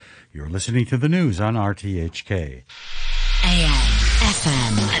You're listening to the news on RTHK. AM,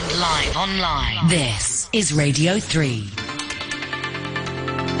 FM, and live online. This is Radio 3.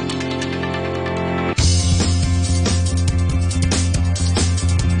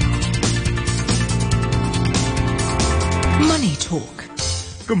 Money Talk.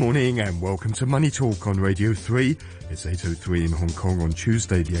 Good morning and welcome to Money Talk on Radio 3. It's 8:03 in Hong Kong on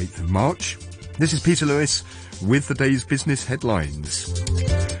Tuesday, the 8th of March. This is Peter Lewis with the day's business headlines.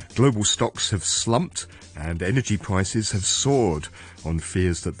 Global stocks have slumped and energy prices have soared on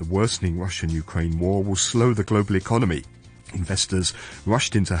fears that the worsening Russian-Ukraine war will slow the global economy. Investors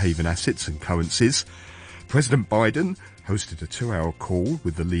rushed into haven assets and currencies. President Biden hosted a 2-hour call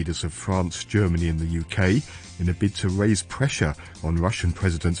with the leaders of France, Germany and the UK in a bid to raise pressure on Russian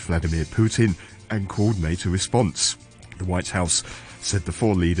President Vladimir Putin and coordinate a response. The White House said the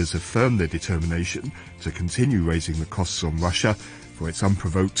four leaders affirmed their determination to continue raising the costs on Russia for its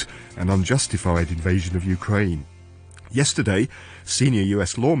unprovoked and unjustified invasion of Ukraine. Yesterday, senior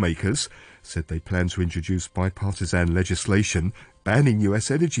US lawmakers said they plan to introduce bipartisan legislation banning US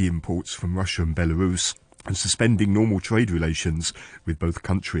energy imports from Russia and Belarus and suspending normal trade relations with both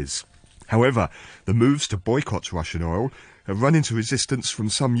countries. However, the moves to boycott Russian oil have run into resistance from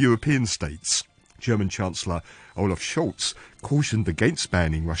some European states. German Chancellor Olaf Scholz cautioned against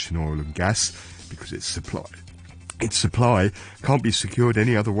banning Russian oil and gas because its supply can't be secured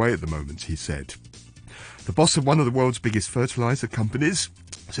any other way at the moment, he said. The boss of one of the world's biggest fertilizer companies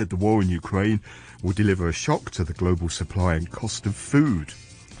said the war in Ukraine will deliver a shock to the global supply and cost of food.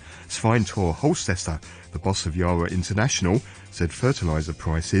 Svein Tor Holstesser, the boss of Yara International, said fertilizer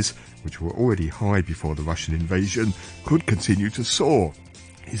prices, which were already high before the Russian invasion, could continue to soar.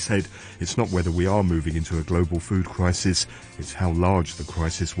 He said, it's not whether we are moving into a global food crisis, it's how large the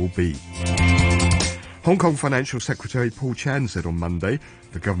crisis will be. Hong Kong Financial Secretary Paul Chan said on Monday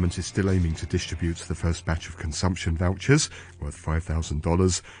the government is still aiming to distribute the first batch of consumption vouchers worth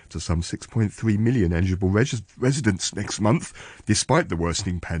 $5,000 to some 6.3 million eligible residents next month, despite the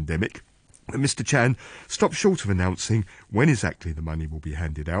worsening pandemic. And Mr. Chan stopped short of announcing when exactly the money will be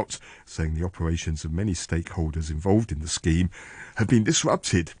handed out, saying the operations of many stakeholders involved in the scheme have been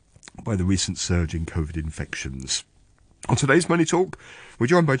disrupted by the recent surge in COVID infections. On today's Money Talk, we're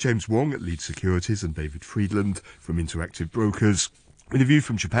joined by James Wong at Lead Securities and David Friedland from Interactive Brokers. With a view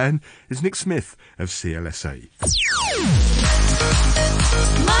from Japan is Nick Smith of CLSA.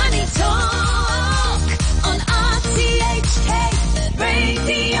 Money Talk on RTHK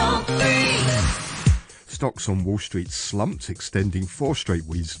Radio 3. Stocks on Wall Street slumped, extending 4 straight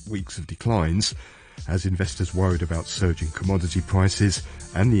weeks of declines as investors worried about surging commodity prices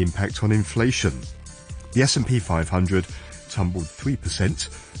and the impact on inflation. The S&P 500 tumbled 3%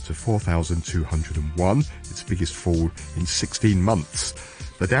 to 4,201, its biggest fall in 16 months.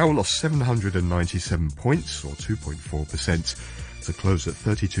 The Dow lost 797 points, or 2.4%, to close at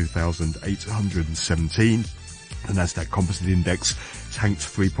 32,817. The Nasdaq Composite Index tanked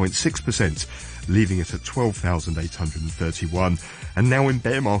 3.6%, leaving it at 12,831, and now in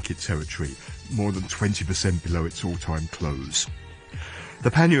bear market territory, more than 20% below its all-time close. The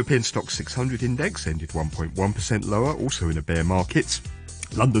Pan-European Stock 600 Index ended 1.1% lower, also in a bear market.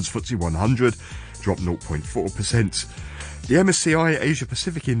 London's FTSE 100 dropped 0.4%. The MSCI Asia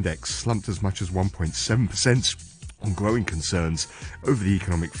Pacific Index slumped as much as 1.7% on growing concerns over the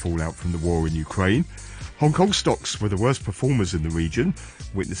economic fallout from the war in Ukraine. Hong Kong stocks were the worst performers in the region,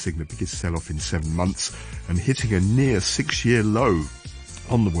 witnessing the biggest sell-off in 7 months and hitting a near 6-year low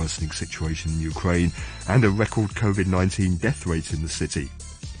on the worsening situation in Ukraine and a record COVID-19 death rate in the city.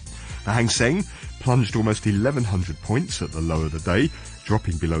 The Hang Seng plunged almost 1,100 points at the low of the day,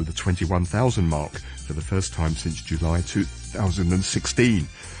 dropping below the 21,000 mark for the first time since July 2016.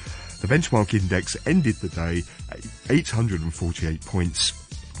 The benchmark index ended the day at 848 points,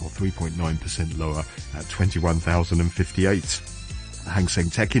 or 3.9% lower at 21,058. The Hang Seng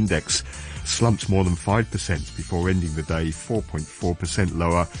Tech Index slumped more than 5% before ending the day 4.4%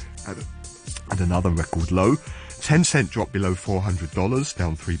 lower at another record low. Tencent dropped below $400,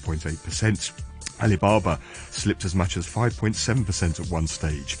 down 3.8%. Alibaba slipped as much as 5.7% at one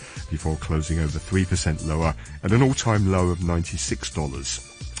stage before closing over 3% lower at an all-time low of $96.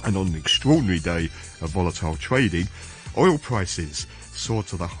 And on an extraordinary day of volatile trading, oil prices soared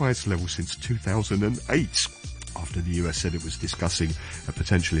to the highest level since 2008. After the US said it was discussing a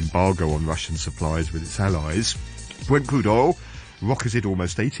potential embargo on Russian supplies with its allies. Brent crude oil rocketed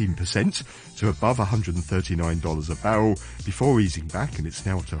almost 18% to above $139 a barrel before easing back, and it's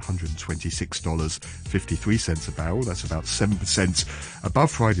now at $126.53 a barrel. That's about 7%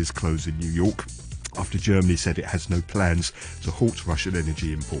 above Friday's close in New York. after Germany said it has no plans to halt Russian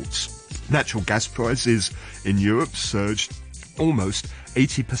energy imports. Natural gas prices in Europe surged almost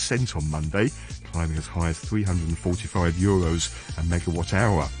 80% on Monday, climbing as high as €345 a megawatt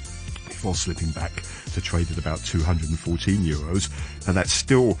hour, before slipping back to trade at about €214, and that's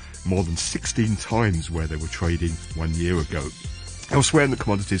still more than 16 times where they were trading 1 year ago. Elsewhere in the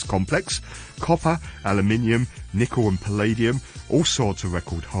commodities complex, copper, aluminium, nickel and palladium all soared to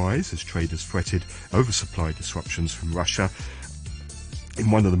record highs as traders fretted oversupply disruptions from Russia. In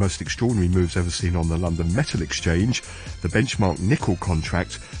one of the most extraordinary moves ever seen on the London Metal Exchange, the benchmark nickel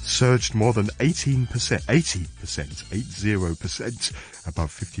contract surged more than 80% above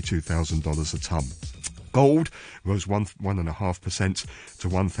 $52,000 a tonne. Gold rose 1.5% to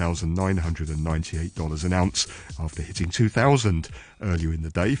 $1,998 an ounce after hitting $2,000 earlier in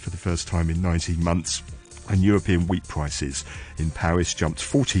the day for the first time in 19 months. And European wheat prices in Paris jumped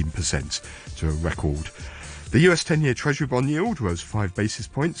 14% to a record. The US 10-year Treasury bond yield rose 5 basis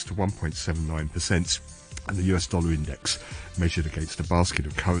points to 1.79%. And the US dollar index, measured against a basket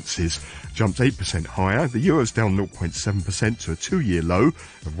of currencies, jumped 8% higher. The euro's down 0.7% to a 2-year low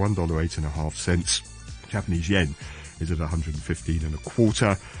of $1.0850. Japanese yen is at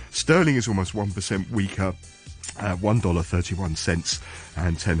 115.25. Sterling is almost 1% weaker at $1.31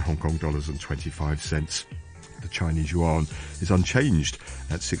 and 10 Hong Kong dollars and 25 cents. The Chinese yuan is unchanged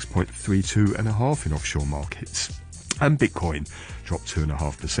at 6.32.5 in offshore markets. And Bitcoin dropped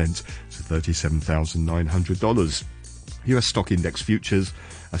 2.5% to $37,900. US stock index futures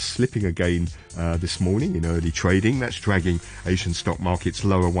are slipping again this morning in early trading. That's dragging Asian stock markets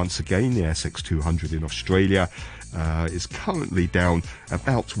lower once again. The ASX 200 in Australia is currently down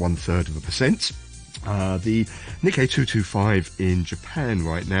about 1/3%. The Nikkei 225 in Japan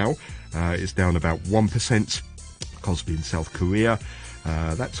right now is down about 1%. Kospi in South Korea,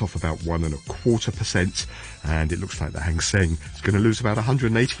 that's off about 1.25%, and it looks like the Hang Seng is going to lose about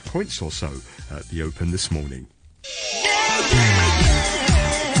 180 points or so at the open this morning.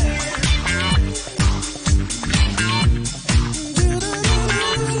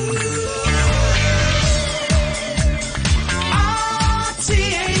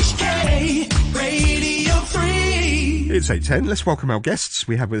 It's 8:10. Let's welcome our guests.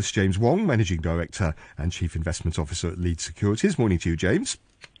 We have with us James Wong, Managing Director and Chief Investment Officer at Lead Securities. Morning to you, James.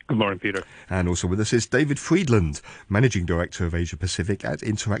 Good morning, Peter. And also with us is David Friedland, Managing Director of Asia Pacific at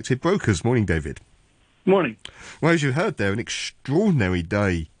Interactive Brokers. Morning, David. Morning. Well, as you heard there, an extraordinary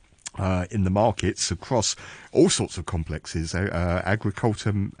day in the markets across all sorts of complexes,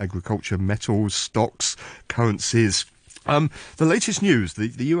 agriculture, metals, stocks, currencies. The latest news,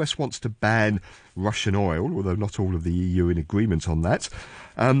 the US wants to ban Russian oil, although not all of the EU in agreement on that.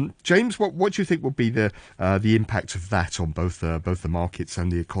 James, what do you think will be the impact of that on both the markets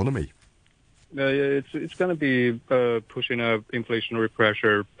and the economy? It's going to be pushing up inflationary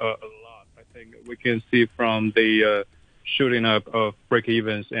pressure a lot. I think we can see from the shooting up of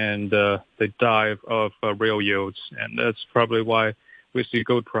break-evens and the dive of real yields, and that's probably why we see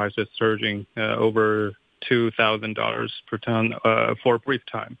gold prices surging over $2,000 per ton for a brief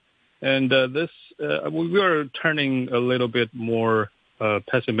time. And we are turning a little bit more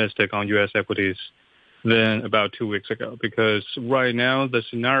pessimistic on U.S. equities than about 2 weeks ago, because right now the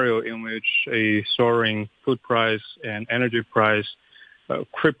scenario in which a soaring food price and energy price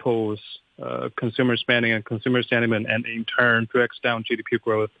cripples consumer spending and consumer sentiment and in turn drags down GDP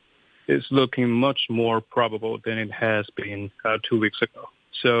growth is looking much more probable than it has been 2 weeks ago.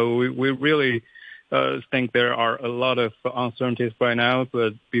 So we really think there are a lot of uncertainties right now,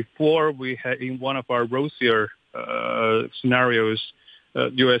 but before we had in one of our rosier scenarios,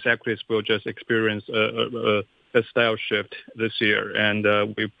 U.S. equities will just experience a style shift this year, and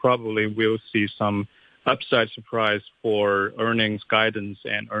we probably will see some upside surprise for earnings guidance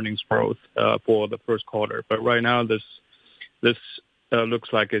and earnings growth for the first quarter. But right now, this looks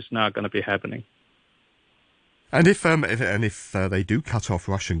like it's not going to be happening. And if they do cut off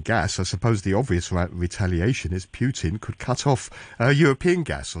Russian gas, I suppose the obvious retaliation is Putin could cut off European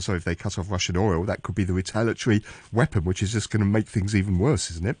gas. Or so if they cut off Russian oil, that could be the retaliatory weapon, which is just going to make things even worse,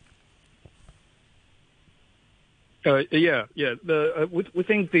 isn't it? Yeah. We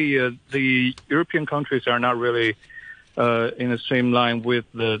think the European countries are not really in the same line with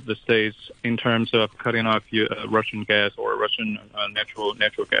the States in terms of cutting off Russian gas or Russian natural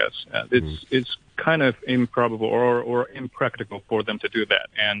gas. It's kind of improbable or impractical for them to do that.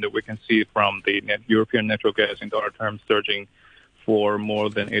 And we can see from the European natural gas in dollar terms surging for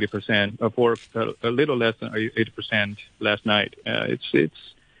more than 80%, for a little less than 80% last night. It's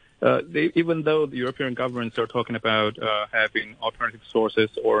even though the European governments are talking about having alternative sources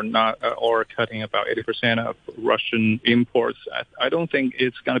or not, or cutting about 80% of Russian imports, I don't think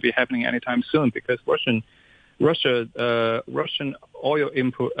it's going to be happening anytime soon because Russian oil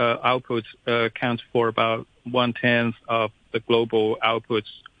outputs accounts for about 1/10 of the global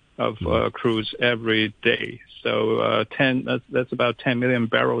outputs of crudes every day. So that's about 10 million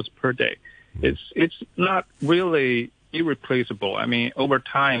barrels per day. It's not really irreplaceable. I mean, over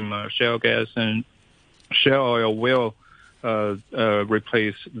time, shale gas and shale oil will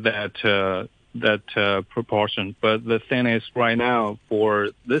replace that proportion. But the thing is, right now, for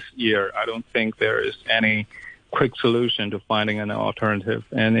this year, I don't think there is any quick solution to finding an alternative.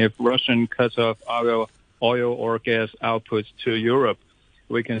 And if Russian cuts off oil or gas outputs to Europe,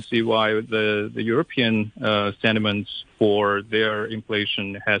 we can see why the European sentiments for their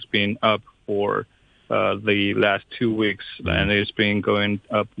inflation has been up for the last 2 weeks, and it's been going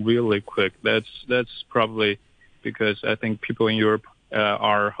up really quick. That's probably because I think people in Europe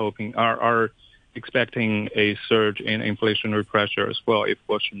are expecting a surge in inflationary pressure as well if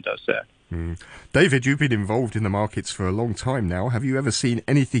Washington does that. David, you've been involved in the markets for a long time now. Have you ever seen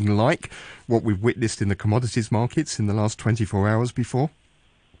anything like what we've witnessed in the commodities markets in the last 24 hours before?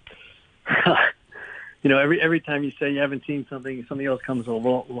 Every time you say you haven't seen something else comes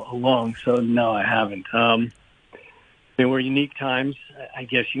along. So no, I haven't. There were unique times. I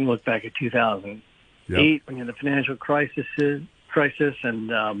guess you can look back at 2008 when you had the financial crisis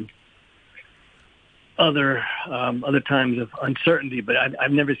and other times of uncertainty. But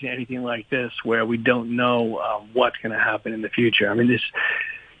I've never seen anything like this where we don't know what's going to happen in the future. I mean,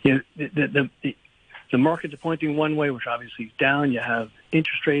 the market's pointing one way, which obviously is down. You have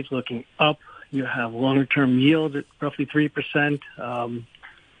interest rates looking up. You have longer-term yield at roughly 3%.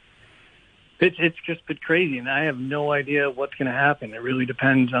 It's just been crazy, and I have no idea what's going to happen. It really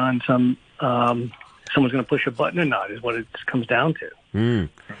depends on someone's going to push a button or not, is what it comes down to.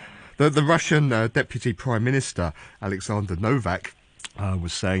 The Russian Deputy Prime Minister, Alexander Novak,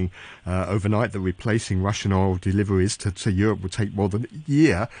 was saying overnight that replacing Russian oil deliveries to Europe would take more than a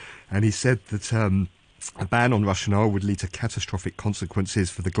year, and he said that a ban on Russian oil would lead to catastrophic consequences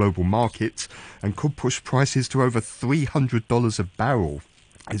for the global market and could push prices to over $300 a barrel.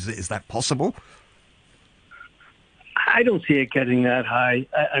 Is that possible? I don't see it getting that high.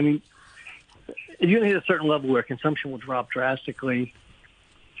 I mean, you're going to hit a certain level where consumption will drop drastically,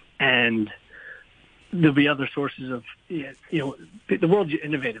 and there'll be other sources of, the world's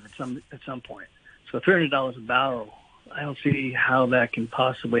innovative at some point. So $300 a barrel, I don't see how that can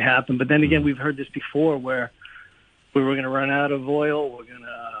possibly happen. But then again, we've heard this before where we were going to run out of oil. We're going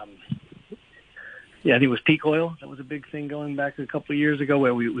to, I think it was peak oil. That was a big thing going back a couple of years ago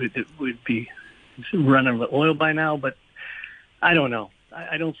where we'd be running out of oil by now. But I don't know.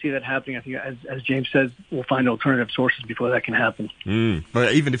 I don't see that happening. I think, as James says, we'll find alternative sources before that can happen.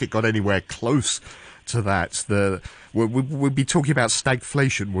 But even if it got anywhere close to that, we'd be talking about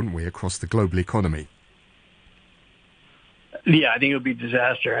stagflation, wouldn't we, across the global economy? Yeah, I think it would be a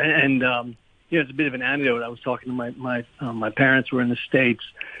disaster. And it's a bit of an anecdote. I was talking to my parents who were in the States,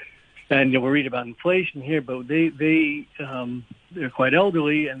 and we read about inflation here, but they're quite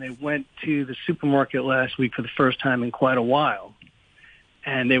elderly, and they went to the supermarket last week for the first time in quite a while.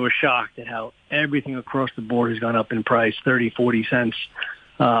 And they were shocked at how everything across the board has gone up in price, 30, 40 cents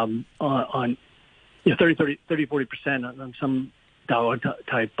on 30, 40% on some dollar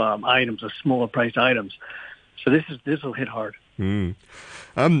type items, or smaller priced items. So this will hit hard.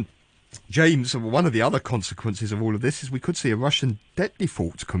 James, one of the other consequences of all of this is we could see a Russian debt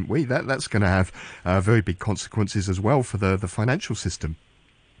default, couldn't we? That's going to have very big consequences as well for the financial system.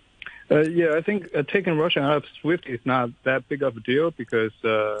 I think taking Russia out of SWIFT is not that big of a deal because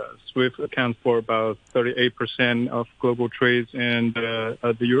SWIFT accounts for about 38% of global trades, and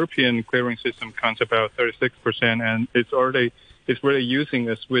the European clearing system counts about 36%, and it's really using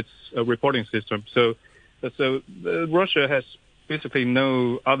a SWIFT reporting system. So Russia has basically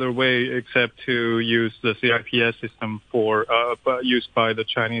no other way except to use the CIPS system used by the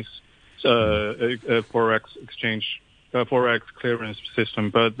Chinese forex exchange. Forex clearance system,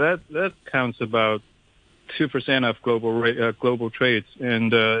 but that counts about 2% of global trades. And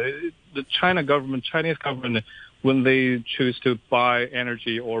the Chinese government, when they choose to buy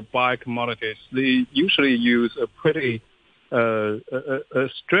energy or buy commodities, they usually use a pretty a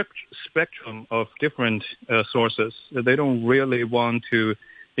strict spectrum of different sources. They don't really want to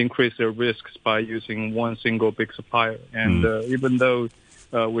increase their risks by using one single big supplier. And even though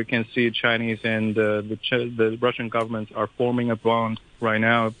we can see Chinese and the Russian governments are forming a bond right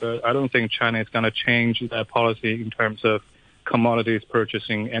now, but I don't think China is going to change that policy in terms of commodities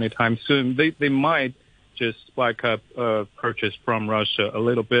purchasing anytime soon. They might just spike up purchase from Russia a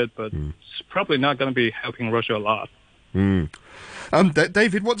little bit, but it's probably not going to be helping Russia a lot.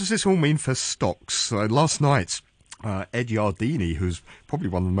 David, what does this all mean for stocks? Last night, Ed Yardeni, who's probably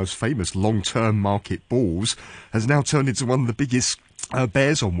one of the most famous long-term market bulls, has now turned into one of the biggest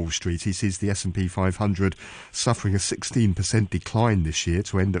bears on Wall Street. He sees the S&P 500 suffering a 16% decline this year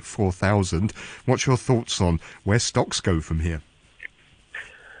to end at 4,000. What's your thoughts on where stocks go from here?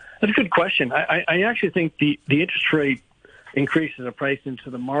 That's a good question. I actually think the interest rate increases are priced into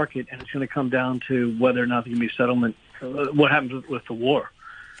the market, and it's going to come down to whether or not there can be settlement, what happens with the war.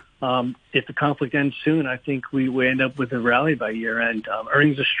 If the conflict ends soon, I think we end up with a rally by year end.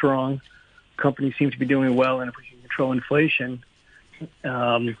 Earnings are strong. Companies seem to be doing well, and if we can control inflation,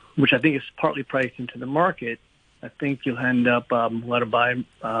 which I think is partly priced into the market, I think you'll end up a lot of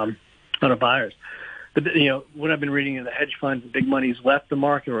buyers. But what I've been reading in the hedge funds, the big money's left the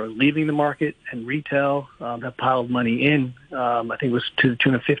market or are leaving the market, and retail have piled money in. I think it was to the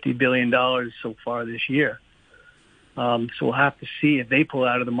tune of $50 billion so far this year. So we'll have to see if they pull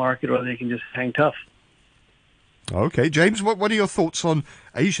out of the market or they can just hang tough. Okay, James, what are your thoughts on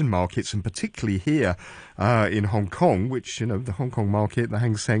Asian markets, and particularly here in Hong Kong, which, the Hong Kong market, the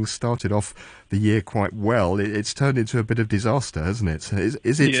Hang Seng, started off the year quite well. It's turned into a bit of disaster, hasn't it?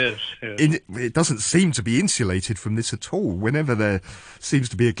 Is it? Yes. It doesn't seem to be insulated from this at all. Whenever there seems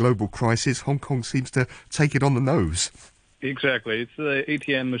to be a global crisis, Hong Kong seems to take it on the nose. Exactly. It's the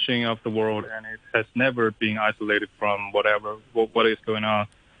ATM machine of the world, and it has never been isolated from what is going on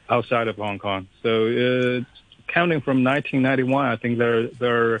outside of Hong Kong. So counting from 1991, I think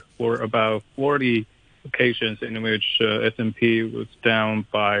there were about 40 occasions in which S&P was down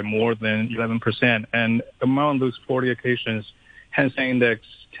by more than 11%. And among those 40 occasions, Hang Seng Index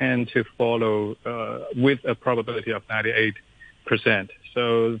tend to follow with a probability of 98%.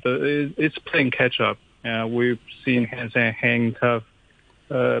 So it's playing catch-up. We've seen Hang Seng hang tough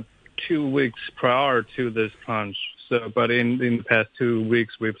 2 weeks prior to this plunge. But in the past 2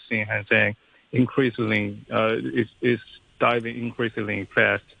 weeks, we've seen Hang Seng increasingly is diving increasingly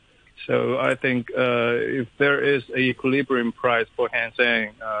fast. So I think if there is an equilibrium price for Hang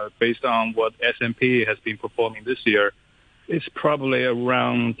Seng based on what S&P has been performing this year, it's probably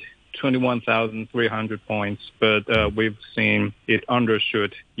around 21,300 points. But we've seen it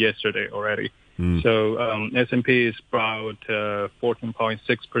undershoot yesterday already. So S&P is about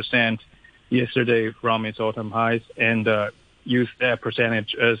 14.6% yesterday from its all-time highs, and use that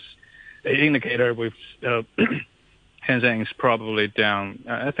percentage as an indicator. With Hang Seng is probably down.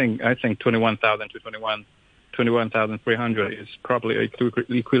 I think 21,000 to 21,300 is probably an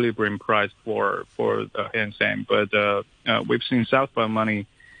equilibrium price for Hang Seng. But we've seen southbound money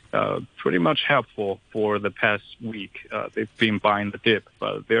pretty much helpful for the past week. They've been buying the dip,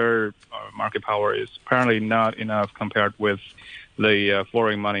 but their market power is apparently not enough compared with the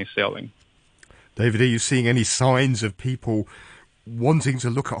foreign money selling. David, are you seeing any signs of people wanting to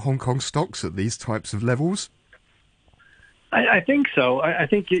look at Hong Kong stocks at these types of levels? I think so. I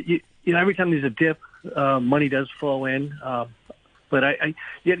think every time there's a dip, money does flow in. But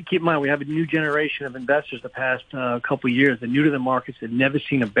you have to keep in mind, we have a new generation of investors the past couple of years. They're new to the markets. They've never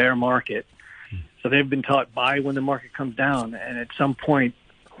seen a bear market. So they've been taught buy when the market comes down. And at some point,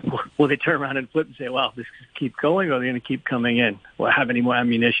 will they turn around and flip and say, well, this could keep going, or are they going to keep coming in? Will I have any more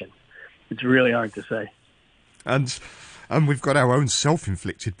ammunition? It's really hard to say. And we've got our own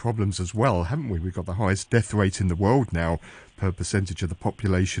self-inflicted problems as well, haven't we? We've got the highest death rate in the world now per percentage of the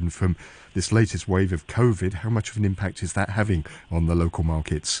population from this latest wave of COVID. How much of an impact is that having on the local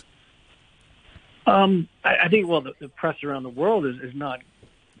markets? I think, the press around the world is not,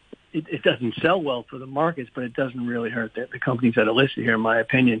 it doesn't sell well for the markets, but it doesn't really hurt the companies that are listed here, in my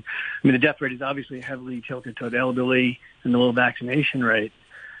opinion. I mean, the death rate is obviously heavily tilted toward elderly and the low vaccination rate.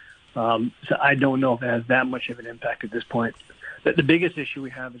 So I don't know if it has that much of an impact at this point. The biggest issue we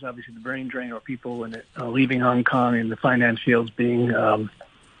have is obviously the brain drain, or people leaving Hong Kong and the finance fields being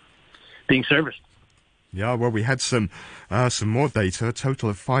serviced. Yeah, well, we had some more data. A total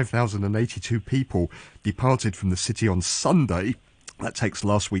of 5,082 people departed from the city on Sunday. That takes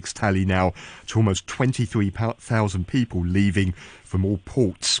last week's tally now to almost 23,000 people leaving from all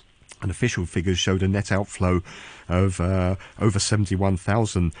ports. And official figures showed a net outflow of over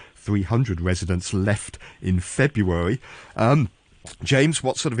 71,300 residents left in February. James,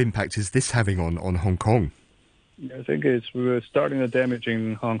 what sort of impact is this having on Hong Kong? I think we're starting the damage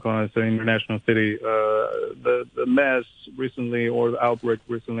in Hong Kong as an international city. The mess recently, or the outbreak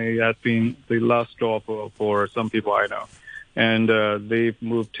recently, has been the last straw for some people I know. and they've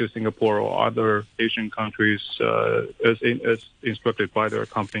moved to Singapore or other Asian countries as instructed by their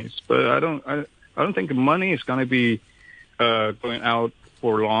companies. But I don't think money is going to be going out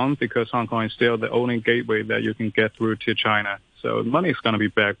for long, because Hong Kong is still the only gateway that you can get through to China. So money is going to be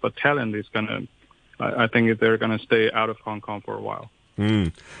back, but talent is going to, I think they're going to stay out of Hong Kong for a while.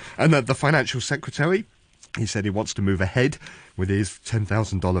 And the financial secretary, he said he wants to move ahead with his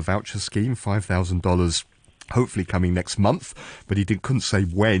 $10,000 voucher scheme, $5,000 hopefully coming next month, but he couldn't say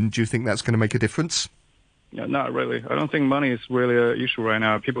when. Do you think that's going to make a difference? Yeah, not really. I don't think money is really an issue right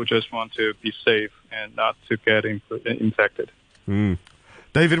now. People just want to be safe and not to get infected.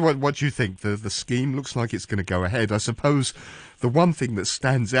 David, what do you think? The scheme looks like it's going to go ahead. I suppose the one thing that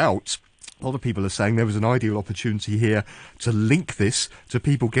stands out, a lot of people are saying there was an ideal opportunity here to link this to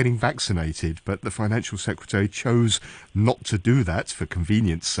people getting vaccinated, but the financial secretary chose not to do that for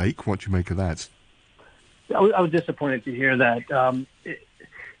convenience sake. What do you make of that? I was disappointed to hear that.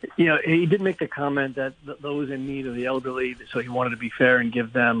 He did make the comment that those in need of the elderly, so he wanted to be fair and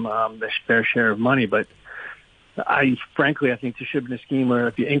give them their fair share of money, but I think there should have been a scheme where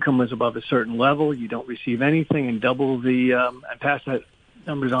if your income is above a certain level, you don't receive anything, and double the and pass that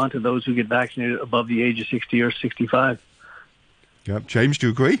numbers on to those who get vaccinated above the age of 60 or 65. Yep. James, do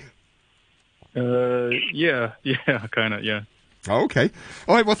you agree? Yeah, kind of, yeah. Oh, okay.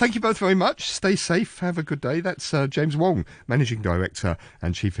 All right, well, thank you both very much. Stay safe. Have a good day. That's James Wong, Managing Director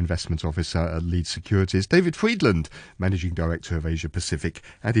and Chief Investment Officer at Lead Securities. David Friedland, Managing Director of Asia Pacific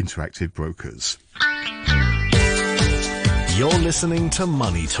at Interactive Brokers. You're listening to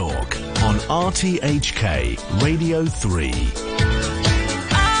Money Talk on RTHK Radio 3.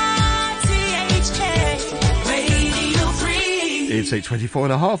 RTHK Radio 3. It's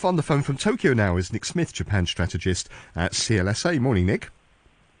 8:24.5. On the phone from Tokyo now is Nick Smith, Japan strategist at CLSA. Morning, Nick.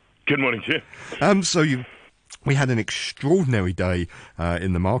 Good morning to you. We had an extraordinary day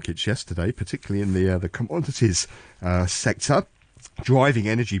in the markets yesterday, particularly in the commodities sector, driving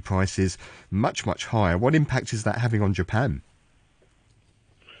energy prices much, much higher. What impact is that having on Japan?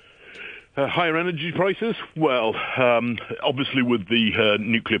 Higher energy prices? Well, obviously with the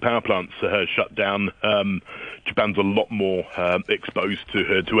nuclear power plants shut down, Japan's a lot more exposed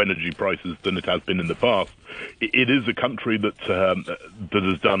to energy prices than it has been in the past. It is a country that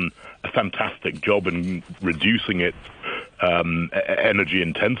has done a fantastic job in reducing its energy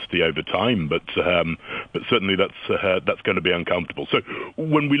intensity over time, but certainly that's going to be uncomfortable. So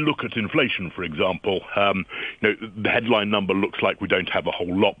when we look at inflation, for example, the headline number looks like we don't have a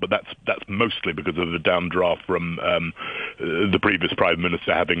whole lot, but that's mostly because of the downdraft from the previous Prime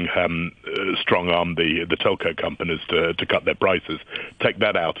Minister having strong-armed the telco companies to cut their prices. Take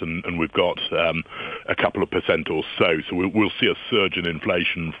that out, and we've got a couple of percent or so. So we'll see a surge in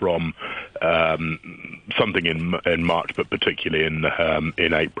inflation from something in March, but particularly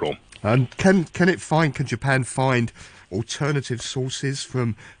in April. And can Japan find alternative sources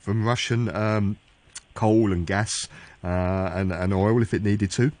from Russian coal and gas and oil if it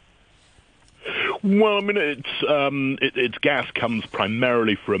needed to? Well, I mean, its gas comes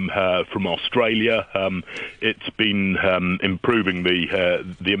primarily from Australia. It's been improving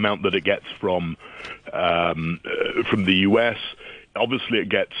the amount that it gets from the US. Obviously, it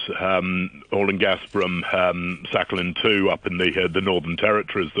gets oil and gas from Sakhalin 2 up in the northern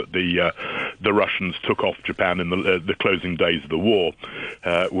territories that the Russians took off Japan in the closing days of the war,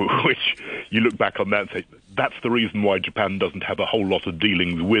 which you look back on that and say, that's the reason why Japan doesn't have a whole lot of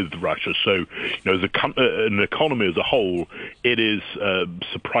dealings with Russia. So, as an economy as a whole, it is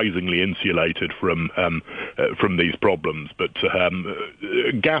surprisingly insulated from these problems. But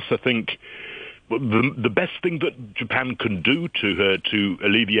gas, I think, the best thing that Japan can do to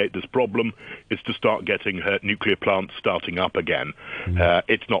alleviate this problem is to start getting nuclear plants starting up again.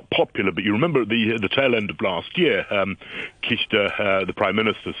 It's not popular, but you remember at the tail end of last year, Kishida, the Prime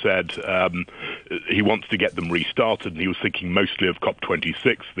Minister, said he wants to get them restarted, and he was thinking mostly of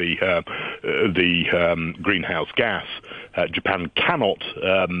COP26, the greenhouse gas. Japan cannot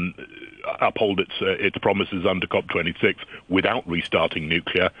uphold its promises under COP26 without restarting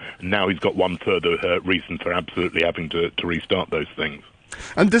nuclear. Now he's got one further reason for absolutely having to restart those things.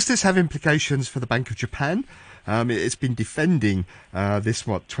 And does this have implications for the Bank of Japan? It's been defending this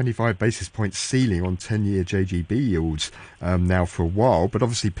 25 basis point ceiling on 10-year JGB yields now for a while, but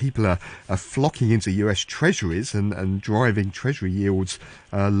obviously people are flocking into US treasuries and driving treasury yields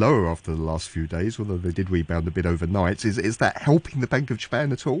lower after the last few days, although they did rebound a bit overnight. Is that helping the Bank of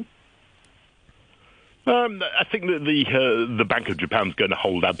Japan at all? I think that the Bank of Japan's going to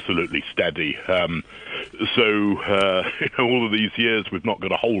hold absolutely steady. all of these years, we've not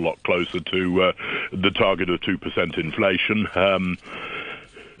got a whole lot closer to the target of 2% inflation.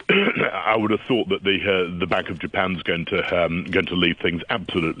 I would have thought that the Bank of Japan's going to leave things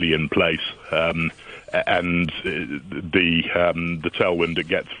absolutely in place, and the tailwind it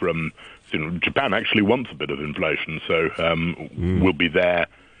gets from Japan actually wants a bit of inflation, so we'll be there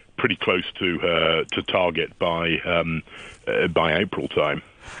pretty close to target by April time.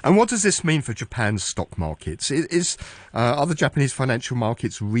 And what does this mean for Japan's stock markets? Are the Japanese financial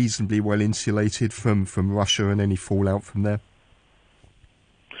markets reasonably well insulated from Russia and any fallout from there?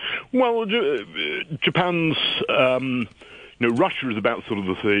 Well, Japan's, Russia is about sort of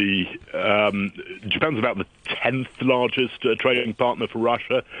Japan's about the 10th largest trading partner for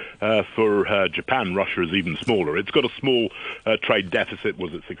Russia. For Japan, Russia is even smaller. It's got a small trade deficit,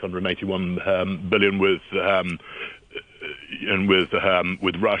 was it 681 billion with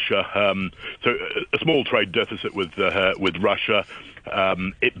Russia. So a small trade deficit with Russia.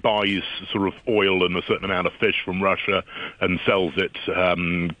 It buys sort of oil and a certain amount of fish from Russia and sells it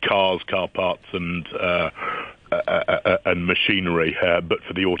cars, car parts, and machinery. But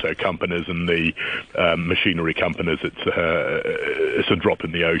for the auto companies and the machinery companies, it's a drop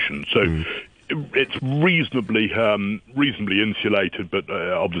in the ocean. So. It's reasonably insulated, but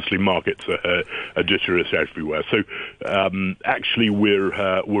obviously markets are jittery everywhere. So actually, we're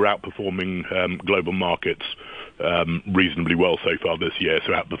outperforming global markets reasonably well so far this year.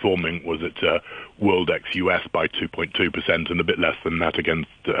 So outperforming was at World ex-US by 2.2% and a bit less than that against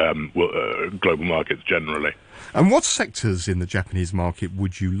global markets generally. And what sectors in the Japanese market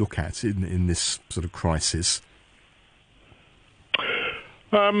would you look at in this sort of crisis?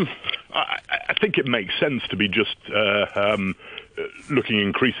 I think it makes sense to be just looking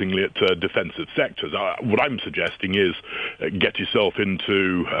increasingly at defensive sectors. What I'm suggesting is get yourself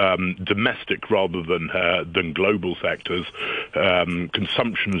into domestic rather than global sectors.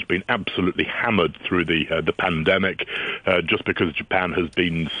 Consumption has been absolutely hammered through the pandemic, just because Japan has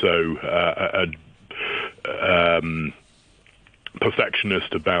been so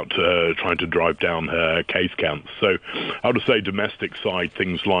perfectionist about trying to drive down case counts. So I would say domestic side,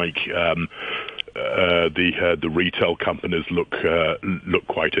 things like the retail companies look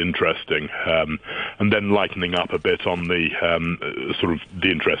quite interesting, and then lightening up a bit on the sort of the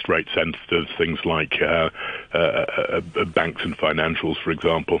interest rate sensitive things like banks and financials, for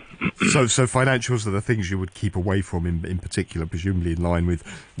example. So financials are the things you would keep away from in particular, presumably in line with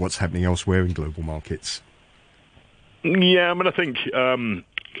what's happening elsewhere in global markets. Yeah, I mean, I think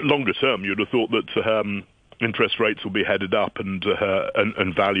longer term, you'd have thought that interest rates will be headed up and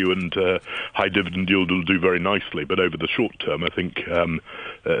value and high dividend yield will do very nicely. But over the short term, I think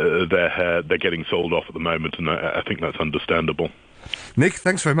they're getting sold off at the moment, and I think that's understandable. Nick,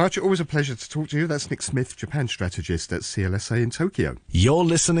 thanks very much. Always a pleasure to talk to you. That's Nick Smith, Japan strategist at CLSA in Tokyo. You're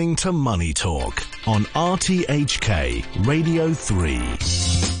listening to Money Talk on RTHK Radio 3.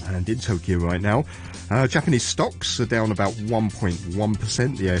 And in Tokyo right now, Japanese stocks are down about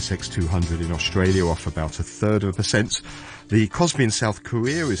 1.1%. The ASX 200 in Australia off about 1/3%. The Kospi in South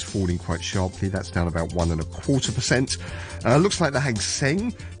Korea is falling quite sharply. That's down about 1.25%. Looks like the Hang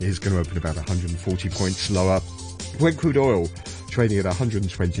Seng is going to open about 140 points lower. Brent crude oil trading at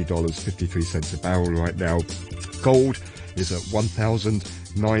 $120.53 a barrel right now. Gold is at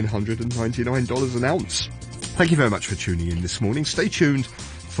 $1,999 an ounce. Thank you very much for tuning in this morning. Stay tuned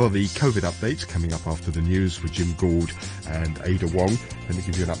for the COVID updates coming up after the news with Jim Gould and Ada Wong. Let me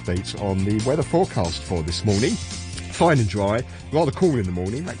give you an update on the weather forecast for this morning. Fine and dry, rather cool in the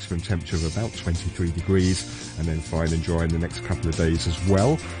morning, maximum temperature of about 23 degrees, and then fine and dry in the next couple of days as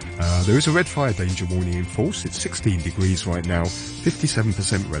well. There is a red fire danger warning in force. It's 16 degrees right now,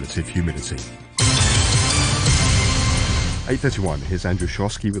 57% relative humidity. 8:31, here's Andrew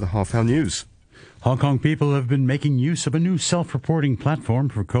Shosky with the half-hour news. Hong Kong people have been making use of a new self-reporting platform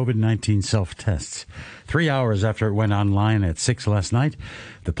for COVID-19 self-tests. 3 hours after it went online at 6 last night,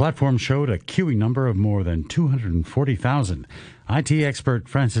 the platform showed a queuing number of more than 240,000. IT expert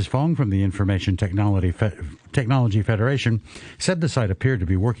Francis Fong from the Information Technology Federation said the site appeared to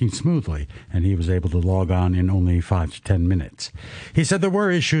be working smoothly, and he was able to log on in only 5 to 10 minutes. He said there were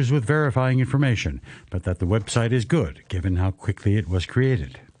issues with verifying information, but that the website is good, given how quickly it was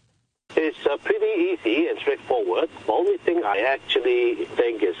created. It's pretty easy and straightforward. The only thing I actually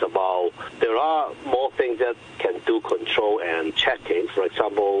think is about there are more things that can do control and checking. For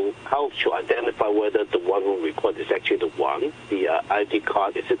example, how to identify whether the one who reported is actually the one, the ID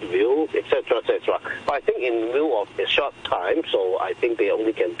card, is it real, etc., etc. But I think in view of a short time, so I think they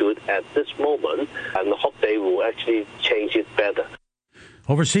only can do it at this moment, and I hope they will actually change it better.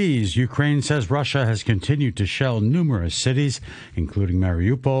 Overseas, Ukraine says Russia has continued to shell numerous cities, including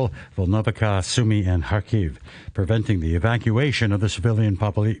Mariupol, Volnovakha, Sumy, and Kharkiv, preventing the evacuation of the civilian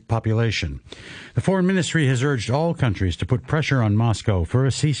population. The Foreign Ministry has urged all countries to put pressure on Moscow for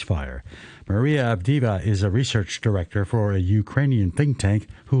a ceasefire. Maria Avdiva is a research director for a Ukrainian think tank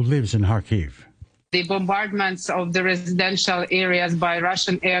who lives in Kharkiv. The bombardments of the residential areas by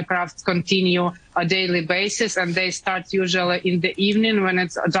Russian aircraft continue on a daily basis, and they start usually in the evening when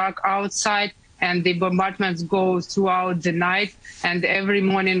it's dark outside, and the bombardments go throughout the night. And every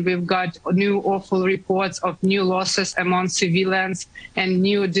morning we've got new awful reports of new losses among civilians and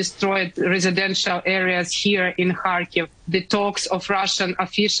new destroyed residential areas here in Kharkiv. The talks of Russian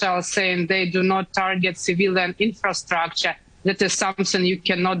officials saying they do not target civilian infrastructure, that is something you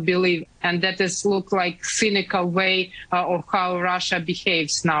cannot believe, and that is look like cynical way of how Russia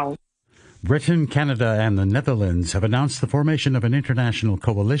behaves now. Britain, Canada, and the Netherlands have announced the formation of an international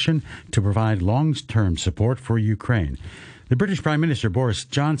coalition to provide long-term support for Ukraine. The British Prime Minister Boris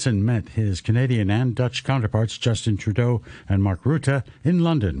Johnson met his Canadian and Dutch counterparts Justin Trudeau and Mark Rutte in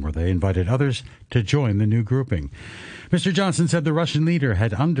London, where they invited others to join the new grouping. Mr. Johnson said the Russian leader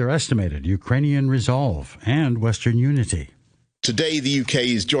had underestimated Ukrainian resolve and Western unity. Today, the UK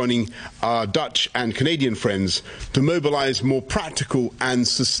is joining our Dutch and Canadian friends to mobilise more practical and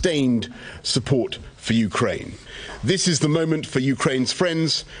sustained support for Ukraine. This is the moment for Ukraine's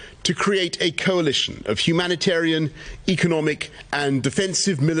friends to create a coalition of humanitarian, economic and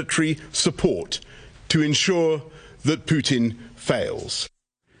defensive military support to ensure that Putin fails.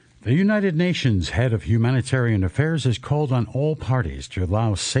 The United Nations head of humanitarian affairs has called on all parties to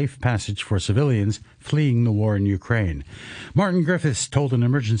allow safe passage for civilians fleeing the war in Ukraine. Martin Griffiths told an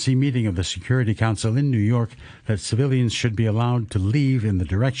emergency meeting of the Security Council in New York that civilians should be allowed to leave in the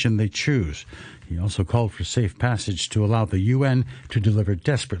direction they choose. He also called for safe passage to allow the UN to deliver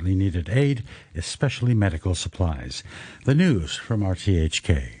desperately needed aid, especially medical supplies. The news from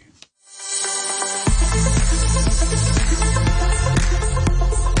RTHK.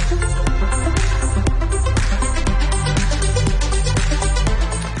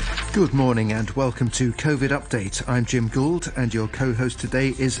 Good morning and welcome to COVID Update. I'm Jim Gould and your co-host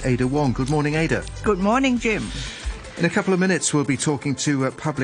today is Ada Wong. Good morning, Ada. Good morning, Jim. In a couple of minutes, we'll be talking to public